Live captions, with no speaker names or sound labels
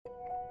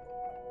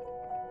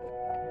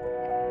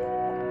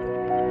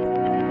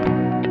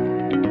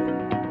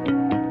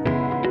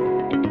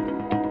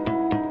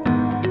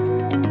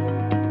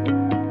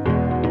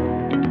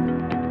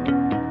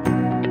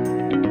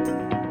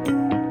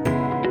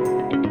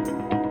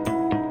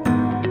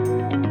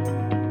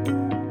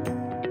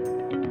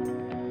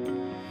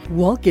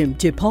Welcome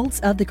to Pulse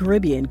of the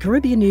Caribbean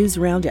News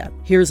Roundup.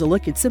 Here's a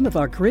look at some of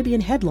our Caribbean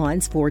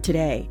headlines for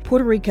today.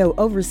 Puerto Rico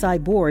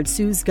Oversight Board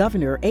sues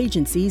governor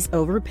agencies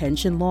over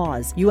pension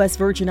laws. U.S.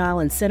 Virgin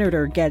Islands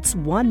Senator gets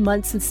 1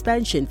 month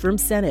suspension from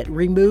Senate,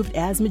 removed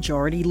as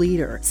majority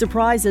leader.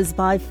 Surprises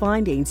by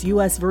findings.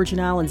 U.S. Virgin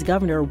Islands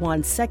governor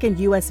won second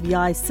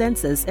USVI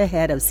census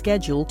ahead of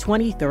scheduled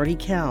 2030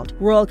 count.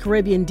 Royal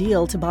Caribbean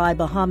deal to buy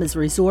Bahamas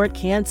resort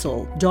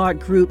canceled. Dark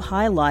Group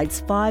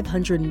highlights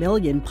 $500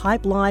 million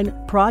pipeline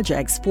projects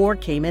for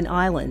Cayman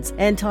Islands,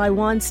 and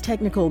Taiwan's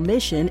technical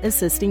mission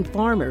assisting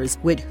farmers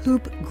with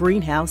Hoop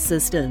greenhouse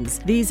systems.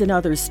 These and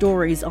other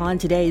stories on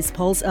today's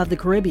Pulse of the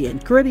Caribbean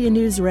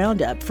News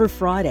Roundup for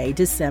Friday,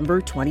 December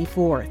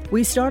 24th.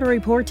 We start a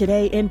report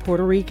today in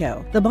Puerto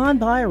Rico. The Bond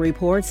Buyer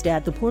reports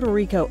that the Puerto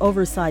Rico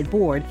Oversight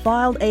Board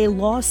filed a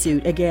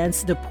lawsuit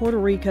against the Puerto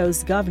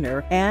Rico's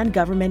governor and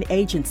government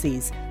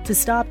agencies to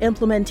stop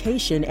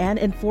implementation and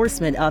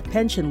enforcement of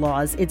pension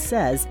laws it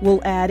says will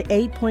add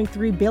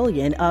 $8.3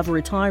 billion of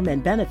retirement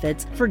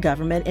benefits for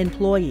government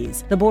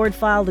employees. The board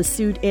filed a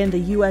suit in the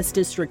U.S.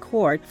 District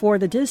Court for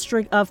the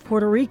District of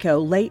Puerto Rico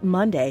late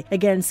Monday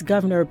against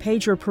Governor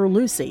Pedro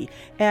Pierluisi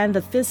and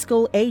the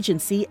Fiscal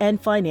Agency and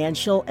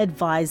Financial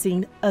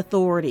Advising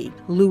Authority.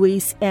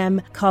 Luis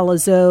M.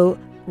 Colazo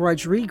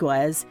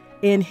Rodriguez,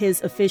 in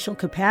his official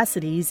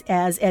capacities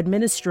as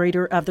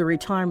Administrator of the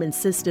Retirement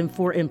System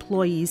for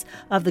Employees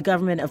of the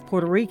Government of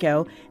Puerto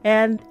Rico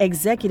and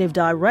Executive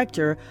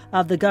Director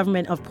of the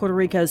Government of Puerto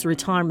Rico's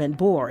Retirement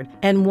Board,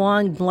 and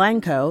Juan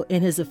Blanco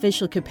in his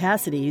official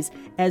capacities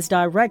as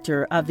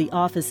Director of the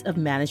Office of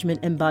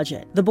Management and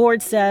Budget. The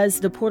board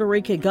says the Puerto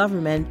Rico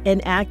government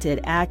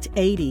enacted Act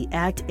 80,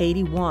 Act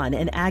 81,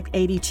 and Act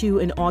 82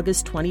 in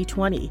August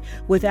 2020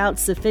 without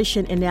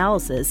sufficient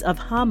analysis of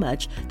how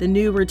much the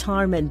new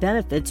retirement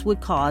benefits would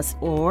cost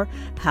or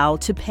how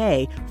to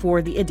pay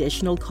for the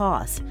additional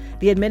costs.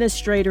 The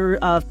administrator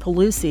of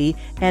Pierluisi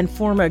and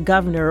former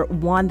Governor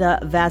Wanda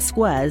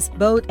Vasquez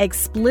both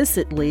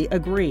explicitly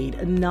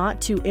agreed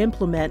not to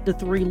implement the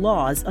three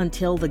laws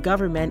until the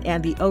government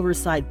and the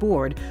Oversight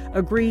Board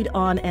agreed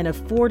on an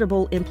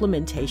affordable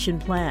implementation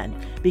plan.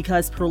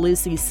 Because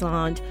Pierluisi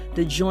signed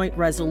the Joint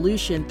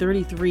Resolution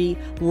 33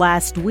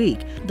 last week,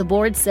 the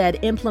board said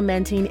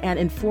implementing and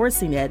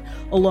enforcing it,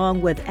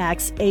 along with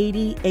Acts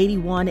 80,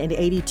 81, and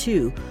 82,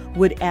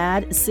 would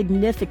add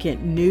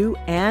significant new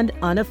and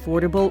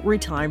unaffordable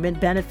retirement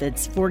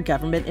benefits for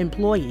government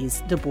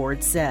employees, the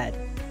board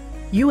said.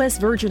 U.S.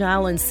 Virgin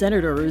Islands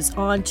senators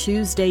on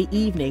Tuesday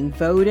evening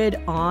voted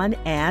on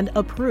and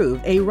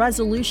approved a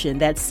resolution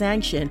that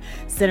sanctioned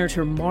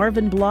Senator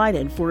Marvin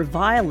Blyden for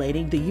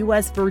violating the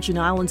U.S. Virgin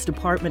Islands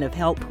Department of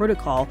Health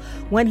protocol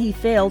when he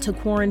failed to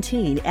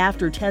quarantine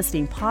after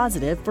testing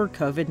positive for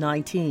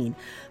COVID-19.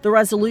 The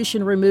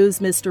resolution removes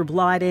Mr.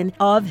 Blyden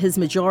of his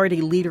majority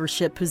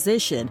leadership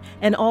position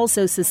and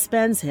also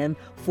suspends him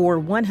for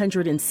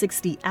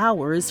 160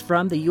 hours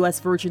from the U.S.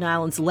 Virgin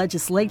Islands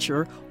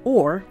legislature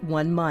or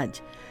 1 month.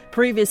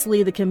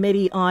 Previously, the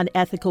Committee on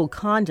Ethical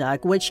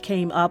Conduct, which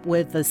came up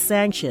with the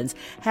sanctions,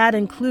 had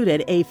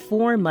included a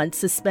 4-month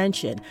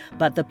suspension,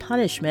 but the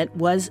punishment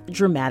was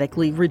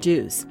dramatically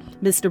reduced.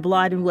 Mr.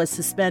 Blyden was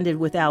suspended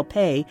without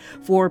pay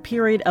for a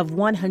period of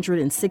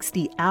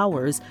 160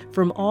 hours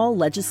from all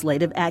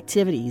legislative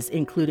activities,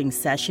 including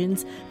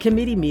sessions,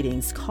 committee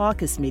meetings,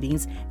 caucus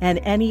meetings, and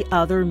any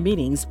other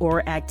meetings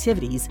or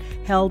activities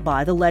held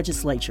by the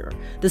legislature.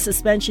 The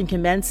suspension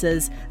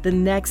commences the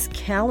next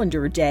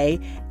calendar day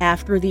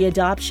after the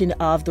adoption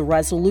of the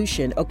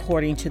resolution,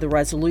 according to the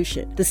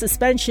resolution. The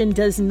suspension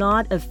does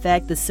not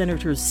affect the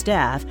senator's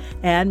staff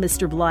and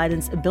Mr.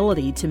 Blyden's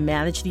ability to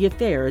manage the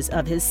affairs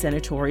of his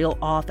senatorial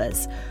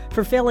office.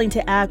 For failing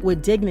to act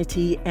with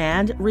dignity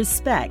and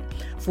respect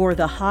for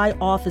the high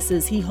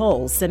offices he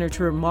holds,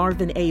 Senator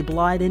Marvin A.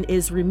 Blyden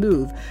is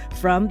removed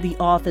from the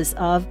office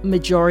of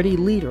Majority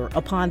Leader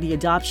upon the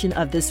adoption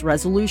of this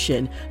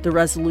resolution. The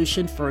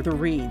resolution further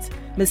reads,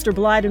 Mr.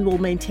 Blyden will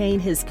maintain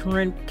his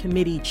current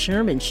committee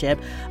chairmanship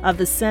of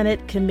the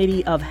Senate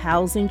Committee of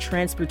Housing,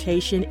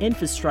 Transportation,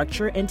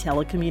 Infrastructure, and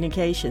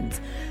Telecommunications.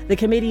 The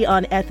Committee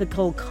on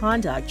Ethical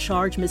Conduct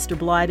charged Mr.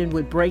 Blyden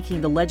with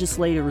breaking the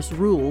legislator's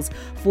rules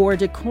for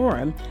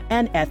decorum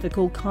and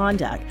ethical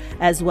conduct,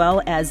 as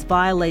well as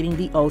violating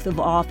the oath of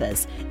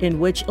office, in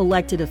which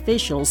elected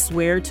officials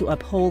swear to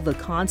uphold the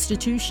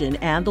Constitution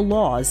and the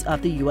laws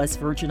of the U.S.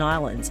 Virgin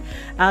Islands.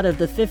 Out of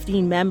the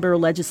 15-member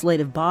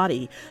legislative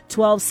body,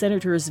 12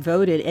 senators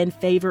voted in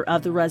favor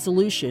of the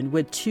resolution,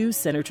 with 2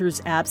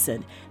 senators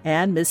absent,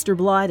 and Mr.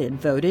 Blyden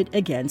voted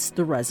against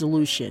the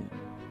resolution.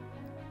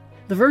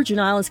 The Virgin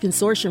Islands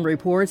Consortium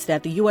reports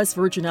that the U.S.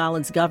 Virgin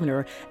Islands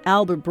Governor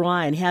Albert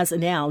Bryan has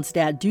announced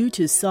that due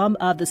to some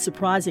of the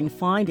surprising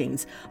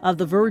findings of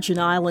the Virgin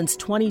Islands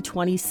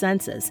 2020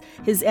 census,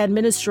 his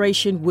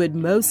administration would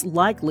most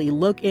likely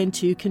look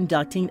into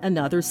conducting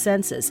another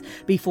census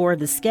before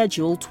the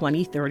scheduled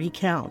 2030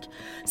 count.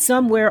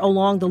 Somewhere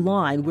along the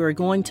line, we're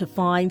going to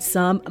find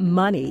some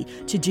money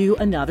to do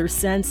another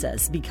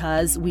census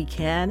because we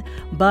can,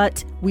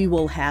 but we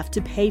will have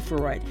to pay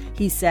for it,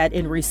 he said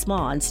in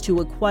response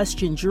to a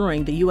question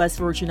during the U.S.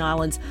 Virgin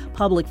Islands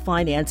Public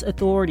Finance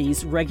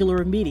Authority's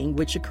regular meeting,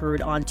 which occurred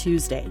on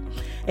Tuesday.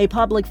 A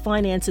Public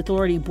Finance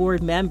Authority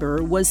board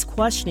member was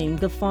questioning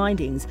the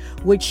findings,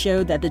 which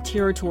showed that the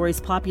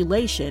territory's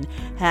population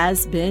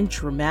has been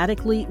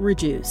dramatically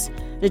reduced.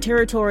 The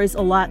territory's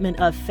allotment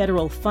of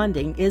federal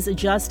funding is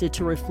adjusted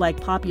to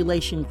reflect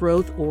population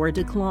growth or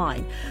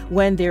decline.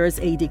 When there is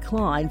a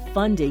decline,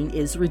 funding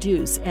is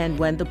reduced, and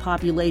when the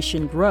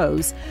population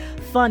grows,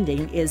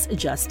 funding is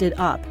adjusted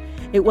up.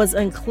 It was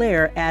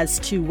unclear as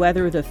to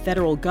whether the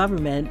federal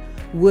government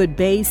would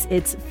base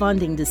its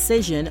funding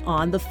decision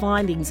on the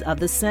findings of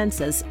the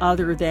census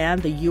other than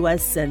the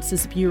U.S.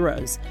 Census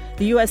Bureau's.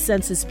 The U.S.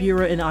 Census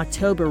Bureau in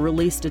October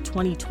released a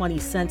 2020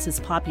 census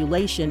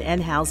population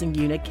and housing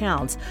unit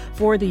counts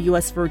for the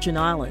U.S. Virgin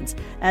Islands.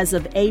 As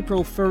of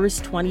April 1,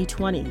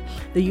 2020,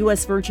 the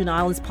U.S. Virgin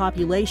Islands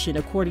population,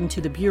 according to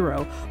the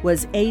Bureau,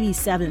 was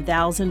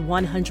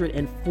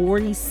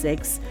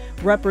 87,146,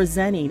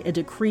 representing a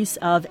decrease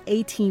of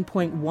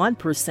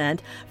 18.1%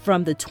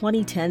 from the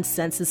 2010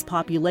 census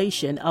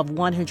population of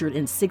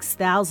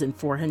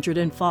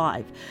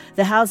 106,405.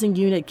 The housing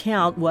unit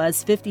count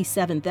was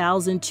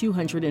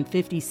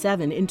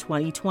 57,257 in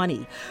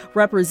 2020,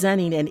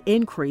 representing an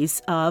increase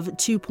of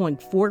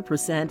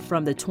 2.4%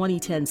 from the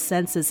 2010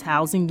 census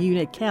housing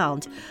unit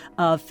count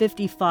of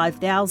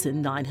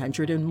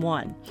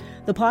 55,901.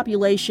 The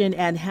population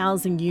and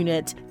housing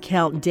unit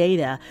count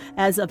data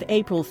as of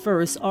April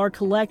 1st are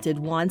collected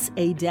once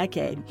a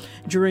decade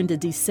during the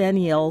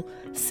decennial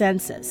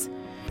census.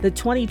 The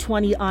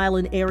 2020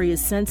 island area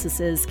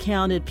censuses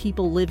counted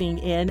people living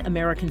in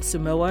American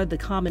Samoa, the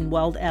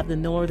Commonwealth of the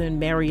Northern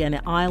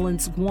Mariana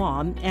Islands,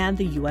 Guam, and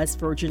the U.S.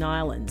 Virgin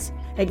Islands.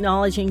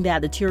 Acknowledging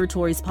that the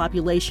territory's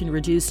population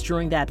reduced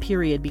during that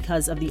period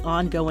because of the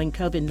ongoing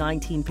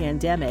COVID-19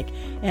 pandemic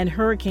and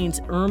Hurricanes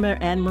Irma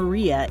and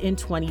Maria in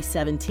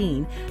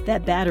 2017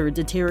 that battered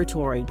the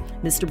territory,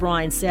 Mr.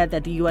 Bryan said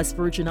that the U.S.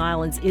 Virgin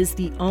Islands is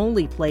the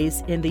only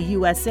place in the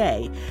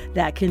USA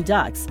that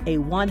conducts a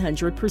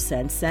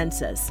 100%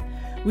 census.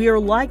 We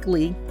are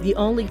likely the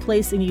only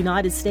place in the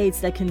United States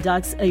that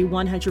conducts a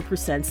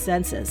 100%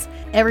 census.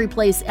 Every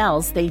place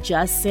else, they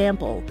just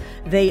sample.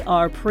 They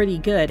are pretty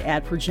good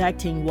at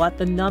projecting what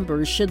the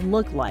numbers should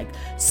look like,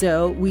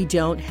 so we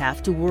don't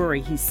have to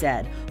worry, he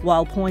said,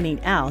 while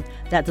pointing out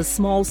that the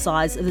small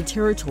size of the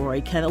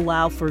territory can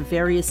allow for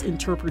various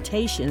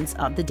interpretations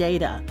of the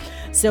data.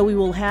 So we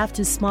will have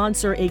to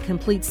sponsor a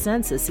complete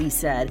census, he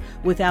said,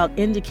 without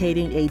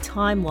indicating a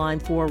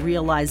timeline for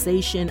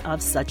realization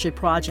of such a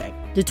project.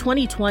 The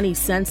 2020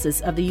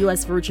 census of the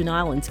U.S. Virgin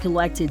Islands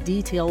collected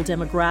detailed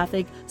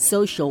demographic,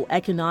 social,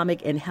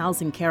 economic, and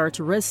housing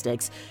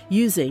characteristics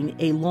using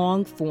a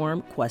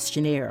long-form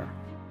questionnaire.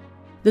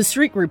 The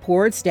Street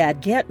reports that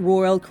Get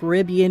Royal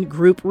Caribbean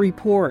Group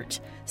report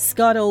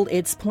scuttled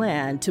its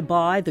plan to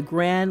buy the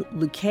Grand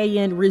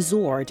Lucayan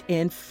Resort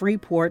in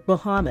Freeport,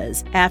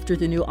 Bahamas, after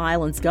the new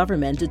island's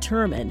government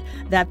determined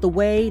that the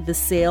way the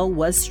sale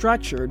was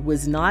structured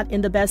was not in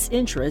the best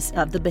interest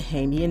of the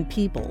Bahamian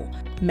people.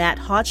 Matt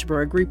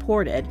Hochberg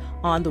reported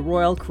on the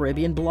Royal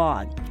Caribbean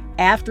blog.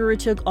 After it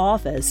took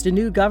office, the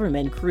new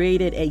government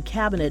created a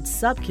cabinet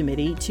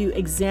subcommittee to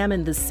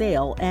examine the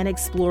sale and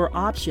explore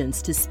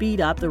options to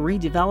speed up the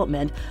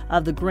redevelopment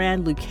of the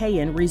Grand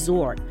Lucayan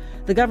Resort.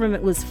 The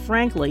government was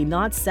frankly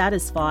not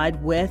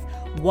satisfied with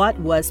what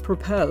was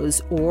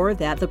proposed or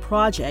that the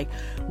project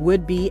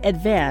would be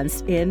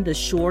advanced in the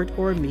short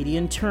or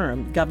medium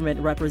term, government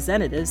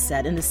representatives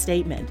said in a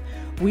statement.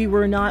 We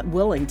were not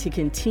willing to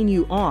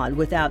continue on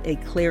without a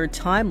clear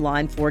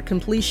timeline for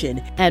completion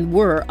and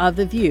were of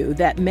the view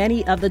that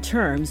many of the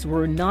terms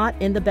were not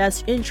in the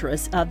best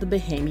interest of the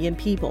Bahamian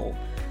people.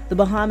 The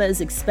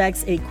Bahamas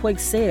expects a quick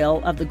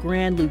sale of the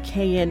Grand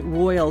Lucayan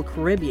Royal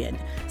Caribbean,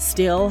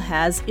 still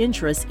has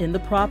interest in the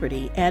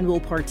property, and will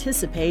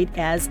participate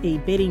as a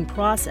bidding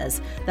process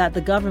that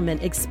the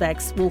government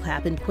expects will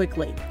happen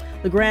quickly.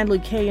 The Grand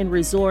Lucayan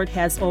Resort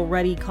has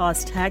already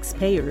cost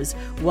taxpayers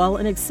well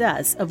in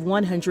excess of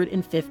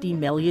 $150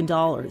 million.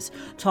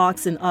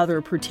 Talks and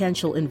other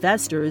potential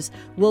investors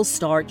will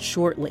start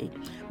shortly.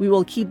 We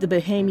will keep the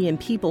Bahamian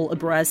people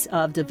abreast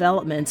of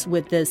developments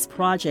with this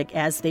project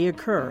as they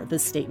occur, the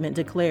statement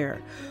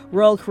declared.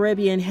 Royal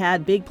Caribbean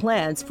had big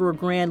plans for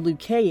Grand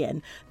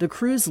Lucayan. The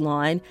cruise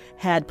line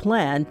had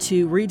planned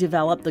to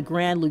redevelop the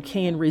Grand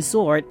Lucayan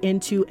Resort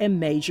into a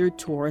major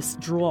tourist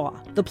draw.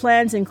 The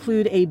plans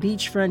include a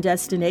beachfront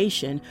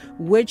destination,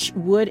 which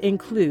would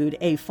include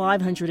a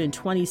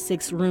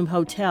 526-room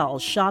hotel,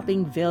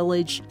 shopping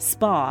village,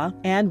 spa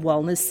and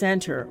wellness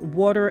center,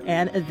 water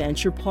and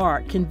adventure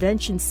park,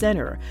 convention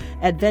center,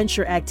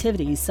 adventure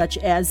activities such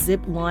as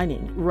zip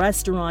lining,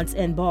 restaurants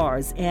and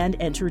bars,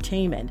 and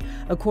entertainment,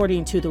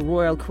 according to the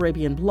Royal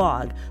Caribbean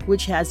blog,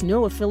 which has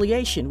no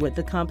affiliation with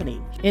the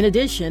company. In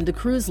addition, the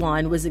cruise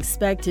line was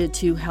expected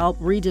to help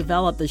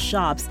redevelop the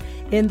shops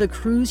in the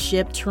cruise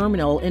ship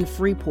terminal in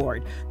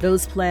Freeport.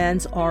 Those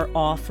plans are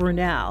off for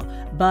now,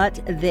 but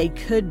they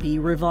could be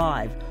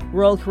revived.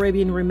 Royal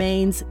Caribbean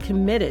remains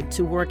committed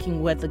to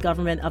working with the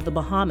government of the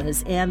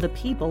Bahamas and the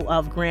people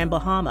of Grand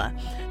Bahama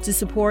to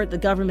support the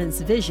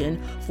government's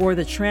vision for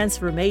the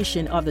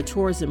transformation of the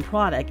tourism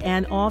product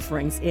and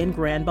offerings in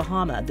Grand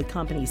Bahama, the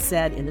company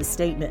said in a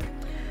statement.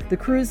 The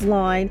cruise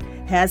line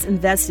has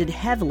invested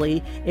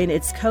heavily in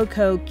its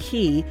Coco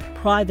Cay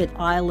private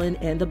island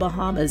in the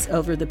Bahamas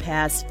over the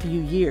past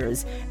few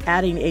years,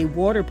 adding a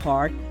water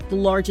park, the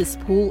largest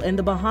pool in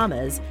the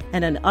Bahamas,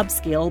 and an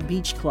upscale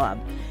beach club.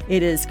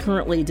 It is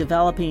currently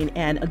developing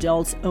an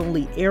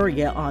adults-only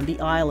area on the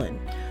island.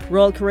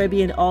 Royal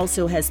Caribbean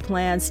also has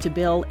plans to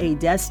build a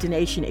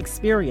destination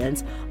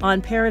experience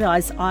on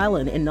Paradise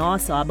Island in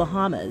Nassau,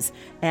 Bahamas,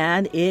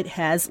 and it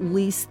has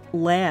leased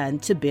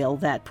land to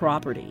build that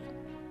property.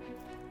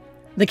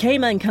 The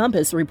Cayman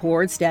Compass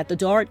reports that the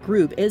DART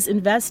Group is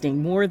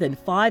investing more than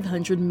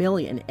 $500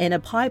 million in a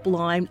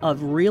pipeline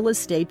of real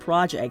estate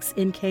projects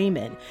in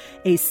Cayman,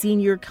 a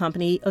senior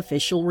company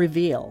official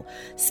revealed.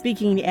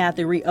 Speaking at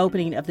the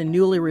reopening of the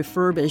newly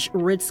refurbished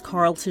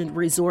Ritz-Carlton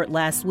Resort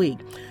last week,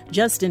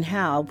 Justin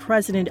Howe,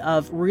 president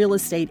of Real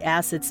Estate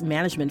Assets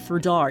Management for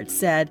DART,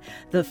 said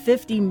the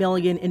 $50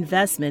 million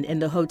investment in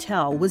the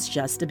hotel was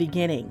just the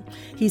beginning.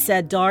 He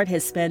said DART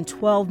has spent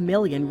 $12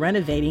 million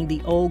renovating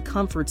the old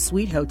Comfort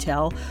Suite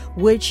Hotel,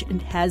 which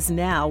has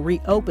now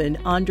reopened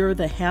under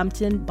the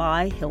Hampton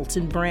by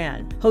Hilton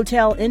brand.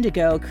 Hotel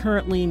Indigo,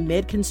 currently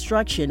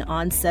mid-construction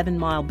on 7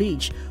 Mile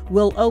Beach,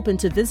 will open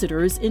to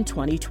visitors in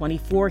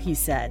 2024, he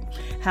said.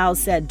 Howe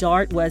said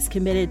DART was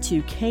committed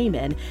to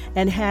Cayman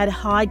and had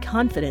high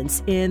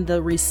confidence in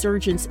the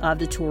resurgence of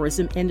the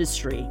tourism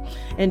industry.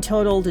 In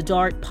total, the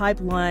DART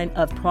pipeline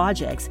of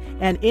projects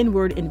and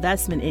inward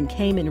investment in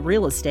Cayman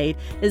real estate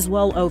is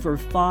well over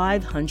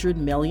 $500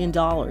 million,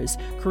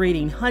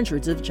 creating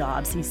hundreds of jobs,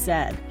 he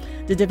said.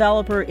 The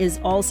developer is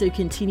also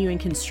continuing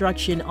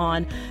construction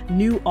on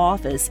new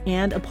office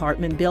and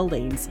apartment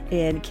buildings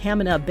in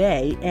Camana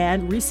Bay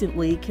and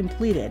recently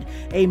completed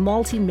a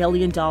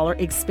multi-million-dollar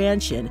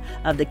expansion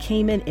of the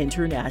Cayman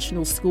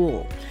International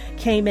School.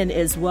 Cayman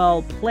is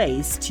well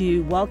placed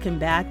to welcome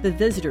back the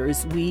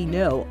visitors we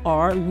know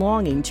are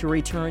longing to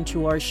return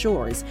to our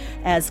shores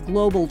as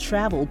global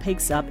travel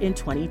picks up in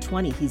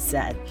 2020, he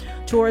said.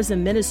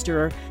 Tourism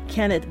Minister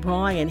Kenneth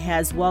Bryan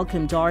has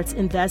welcomed DART's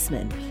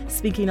investment.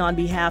 Speaking on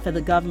behalf of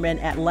the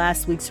government at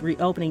last week's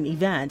reopening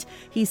event,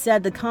 he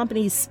said the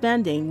company's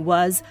spending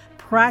was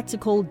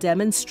practical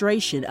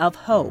demonstration of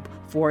hope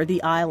for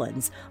the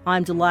islands.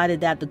 I'm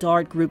delighted that the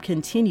DART Group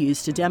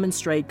continues to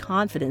demonstrate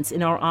confidence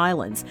in our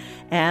islands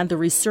and the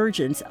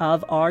resurgence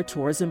of our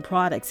tourism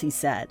products, he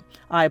said.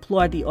 I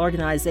applaud the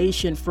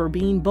organization for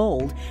being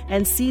bold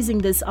and seizing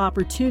this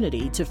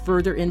opportunity to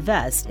further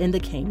invest in the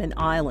Cayman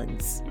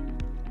Islands.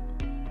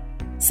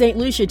 St.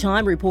 Lucia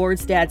Time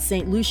reports that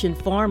St. Lucian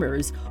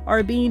farmers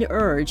are being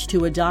urged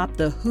to adopt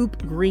the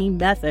hoop green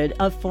method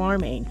of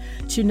farming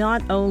to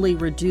not only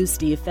reduce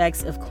the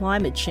effects of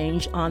climate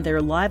change on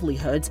their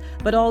livelihoods,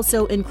 but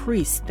also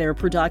increase their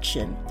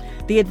production.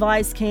 The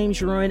advice came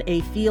during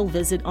a field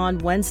visit on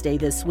Wednesday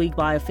this week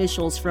by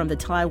officials from the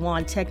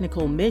Taiwan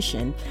Technical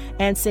Mission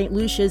and St.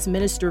 Lucia's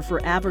Minister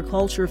for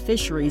Agriculture,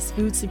 Fisheries,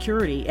 Food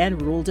Security,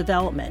 and Rural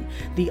Development,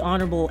 the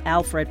Honorable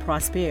Alfred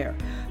Prosper.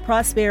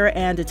 Prosper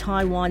and the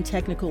Taiwan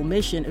Technical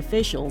Mission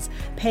officials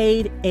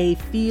paid a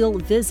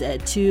field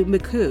visit to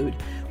Makud,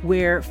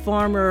 where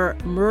farmer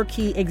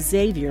Murky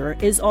Xavier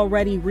is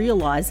already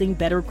realizing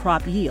better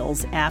crop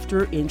yields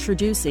after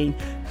introducing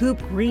hoop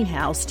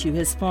greenhouse to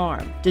his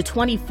farm. The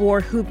 24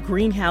 hoop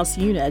greenhouse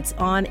units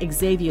on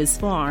Xavier's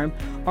farm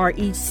are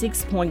each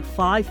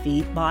 6.5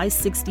 feet by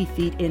 60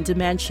 feet in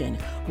dimension.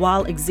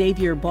 While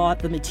Xavier bought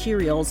the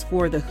materials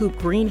for the hoop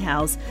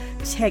greenhouse,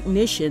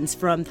 technicians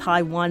from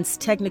Taiwan's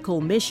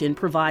Technical Mission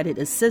provided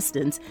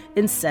assistance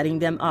in setting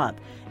them up.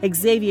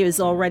 Xavier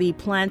is already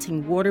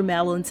planting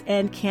watermelons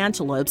and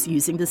cantaloupes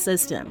using the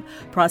system.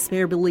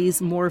 Prosper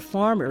believes more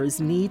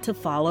farmers need to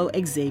follow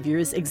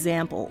Xavier's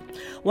example.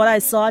 What I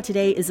saw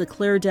today is a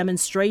clear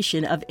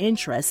demonstration of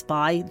interest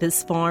by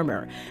this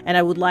farmer, and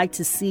I would like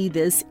to see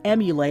this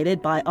emulated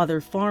by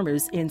other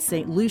farmers in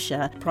St.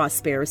 Lucia,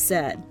 Prosper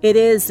said. It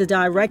is the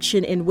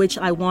direction in which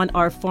I want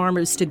our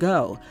farmers to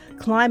go.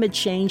 Climate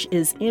change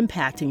is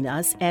impacting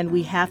us, and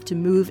we have to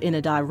move in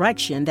a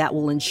direction that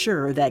will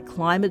ensure that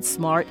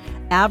climate-smart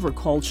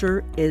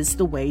agriculture is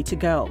the way to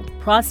go.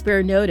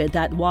 Prosper noted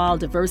that while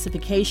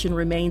diversification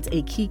remains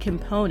a key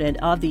component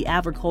of the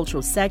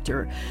agricultural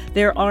sector,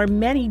 there are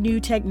many new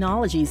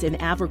technologies in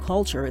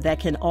agriculture that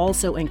can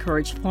also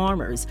encourage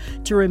farmers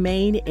to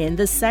remain in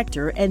the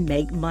sector and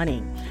make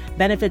money.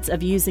 Benefits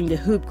of using the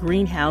Hoop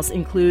greenhouse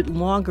include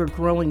longer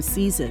growing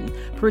season,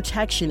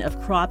 protection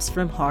of crops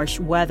from harsh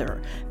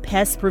weather,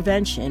 pest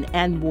prevention,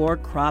 and more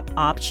crop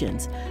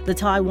options. The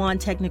Taiwan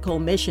Technical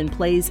Mission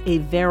plays a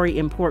very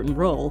important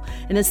role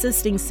in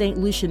assisting St.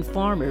 Lucian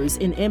farmers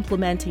in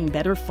implementing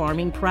better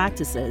farming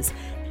practices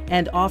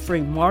and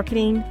offering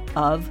marketing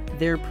of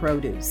their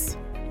produce.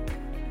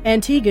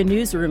 Antigua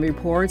Newsroom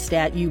reports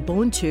that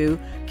Ubuntu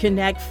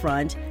Connect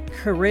Front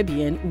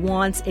Caribbean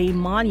wants a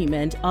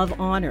monument of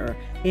honor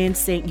in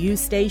St.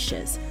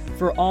 Eustatius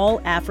for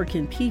all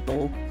African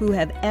people who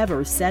have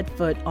ever set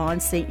foot on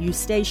St.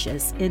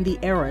 Eustatius in the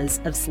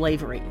eras of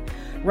slavery.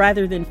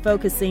 Rather than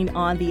focusing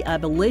on the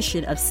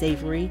abolition of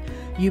slavery,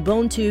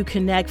 Ubuntu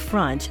Connect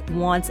Front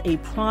wants a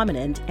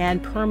prominent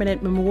and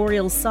permanent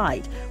memorial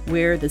site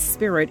where the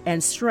spirit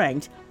and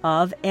strength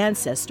of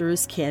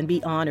ancestors can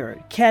be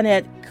honored.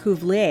 Kenneth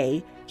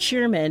Cuvier,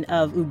 chairman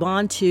of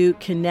Ubuntu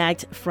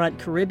Connect Front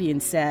Caribbean,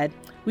 said,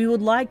 "We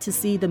would like to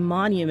see the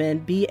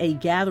monument be a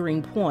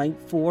gathering point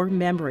for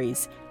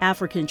memories,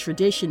 African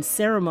tradition,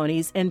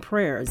 ceremonies, and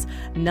prayers,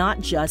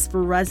 not just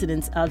for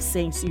residents of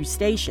St.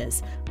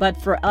 Eustatius, but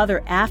for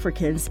other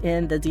Africans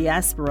in the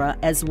diaspora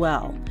as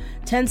well.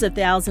 Tens of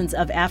thousands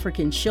of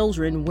African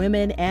children,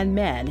 women, and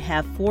men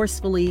have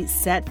forcefully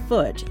set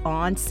foot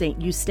on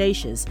St.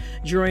 Eustatius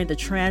during the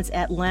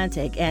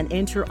transatlantic and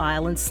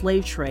inter-island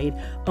slave trade,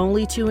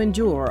 only to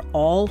endure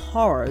all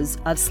horrors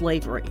of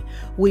slavery.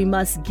 We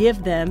must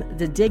give them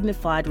the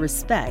dignified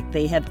respect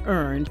they have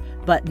earned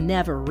but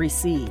never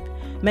received."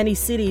 Many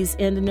cities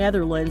in the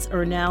Netherlands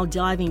are now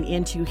diving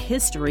into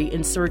history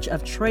in search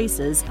of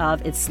traces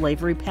of its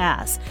slavery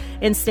past.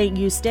 In St.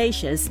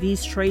 Eustatius,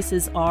 these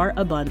traces are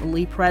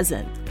abundantly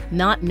present.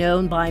 Not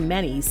known by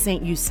many,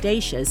 St.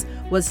 Eustatius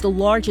was the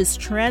largest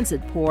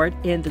transit port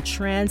in the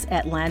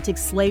transatlantic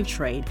slave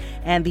trade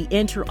and the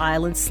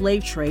inter-island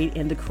slave trade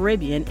in the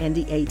Caribbean in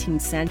the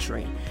 18th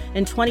century.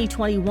 In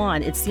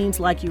 2021, it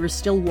seems like you are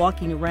still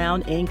walking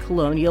around in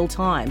colonial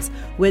times,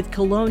 with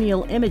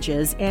colonial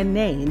images and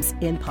names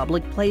in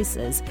public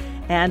places,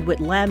 and with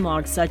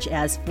landmarks such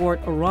as Fort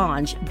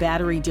Orange,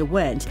 Battery de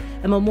Wint,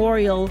 a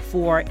memorial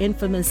for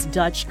infamous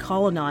Dutch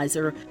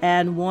colonizer,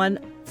 and one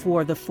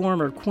for the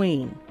former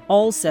queen.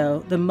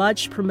 Also, the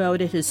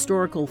much-promoted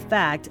historical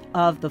fact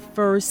of the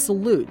first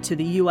salute to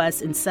the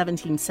U.S. in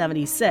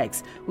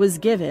 1776 was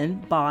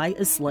given by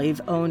a slave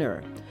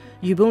owner.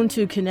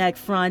 Ubuntu Connect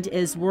Front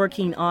is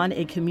working on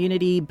a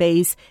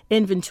community-based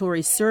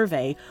inventory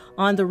survey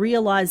on the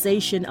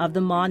realization of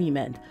the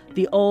monument.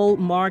 The old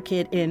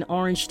market in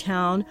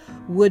Orangetown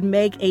would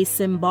make a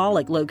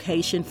symbolic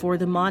location for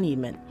the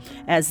monument,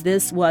 as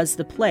this was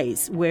the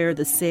place where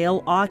the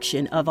sale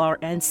auction of our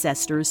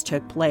ancestors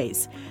took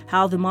place.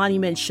 How the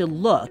monument should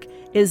look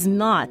is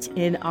not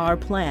in our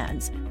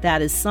plans.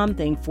 That is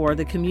something for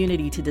the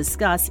community to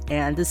discuss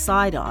and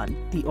decide on,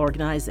 the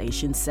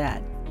organization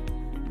said.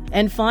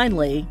 And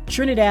finally,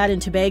 Trinidad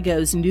and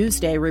Tobago's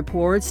Newsday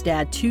reports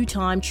that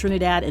two-time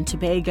Trinidad and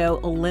Tobago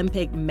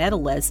Olympic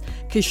medalist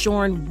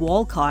Kishorn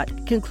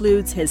Walcott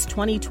concludes his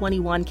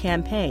 2021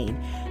 campaign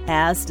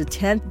as the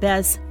 10th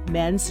best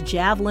men's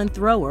javelin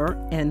thrower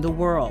in the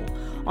world.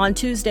 On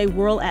Tuesday,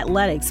 World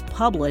Athletics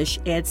published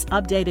its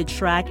updated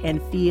track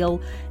and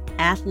field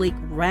athlete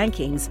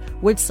rankings,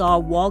 which saw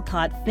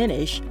Walcott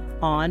finish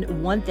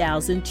on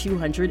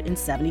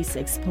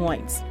 1,276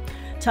 points.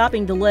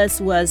 Topping the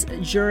list was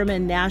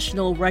German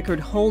national record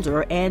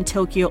holder and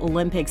Tokyo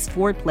Olympics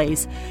fourth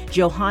place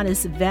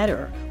Johannes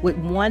Vetter with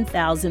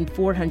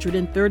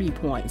 1,430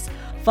 points,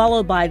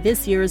 followed by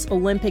this year's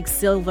Olympic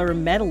silver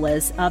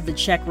medalist of the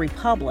Czech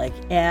Republic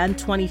and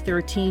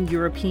 2013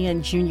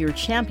 European Junior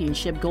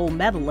Championship gold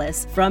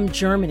medalist from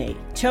Germany.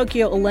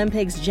 Tokyo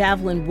Olympics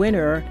javelin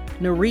winner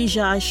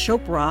Neeraj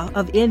Chopra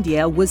of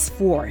India was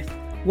fourth.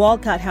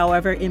 Walcott,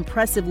 however,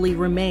 impressively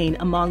remained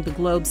among the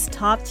globe's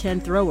top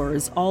 10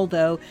 throwers,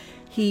 although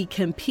he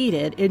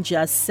competed in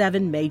just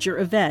 7 major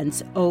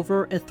events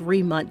over a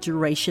 3-month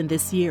duration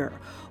this year.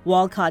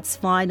 Walcott's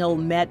final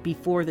met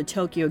before the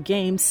Tokyo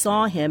Games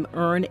saw him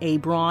earn a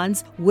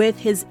bronze with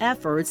his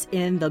efforts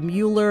in the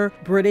Mueller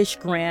British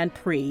Grand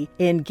Prix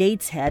in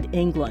Gateshead,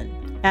 England.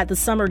 At the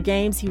Summer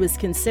Games, he was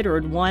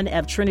considered one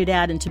of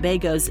Trinidad and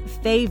Tobago's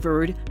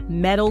favored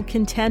medal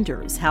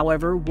contenders.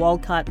 However,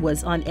 Walcott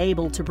was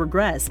unable to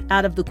progress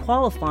out of the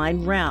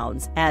qualifying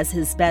rounds as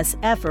his best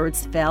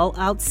efforts fell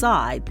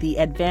outside the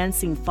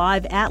advancing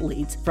 5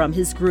 athletes from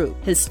his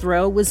group. His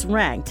throw was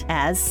ranked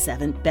as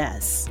 7th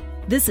best.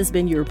 This has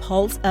been your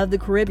Pulse of the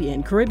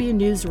Caribbean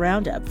News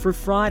Roundup for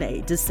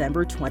Friday,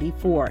 December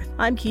 24th.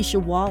 I'm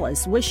Keisha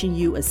Wallace, wishing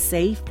you a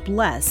safe,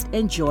 blessed,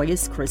 and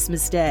joyous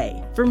Christmas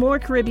Day. For more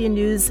Caribbean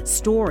news,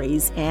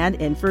 stories, and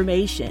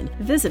information,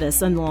 visit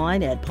us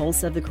online at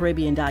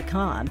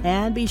pulseofthecaribbean.com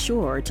and be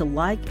sure to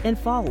like and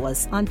follow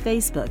us on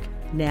Facebook,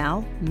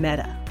 now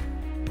Meta.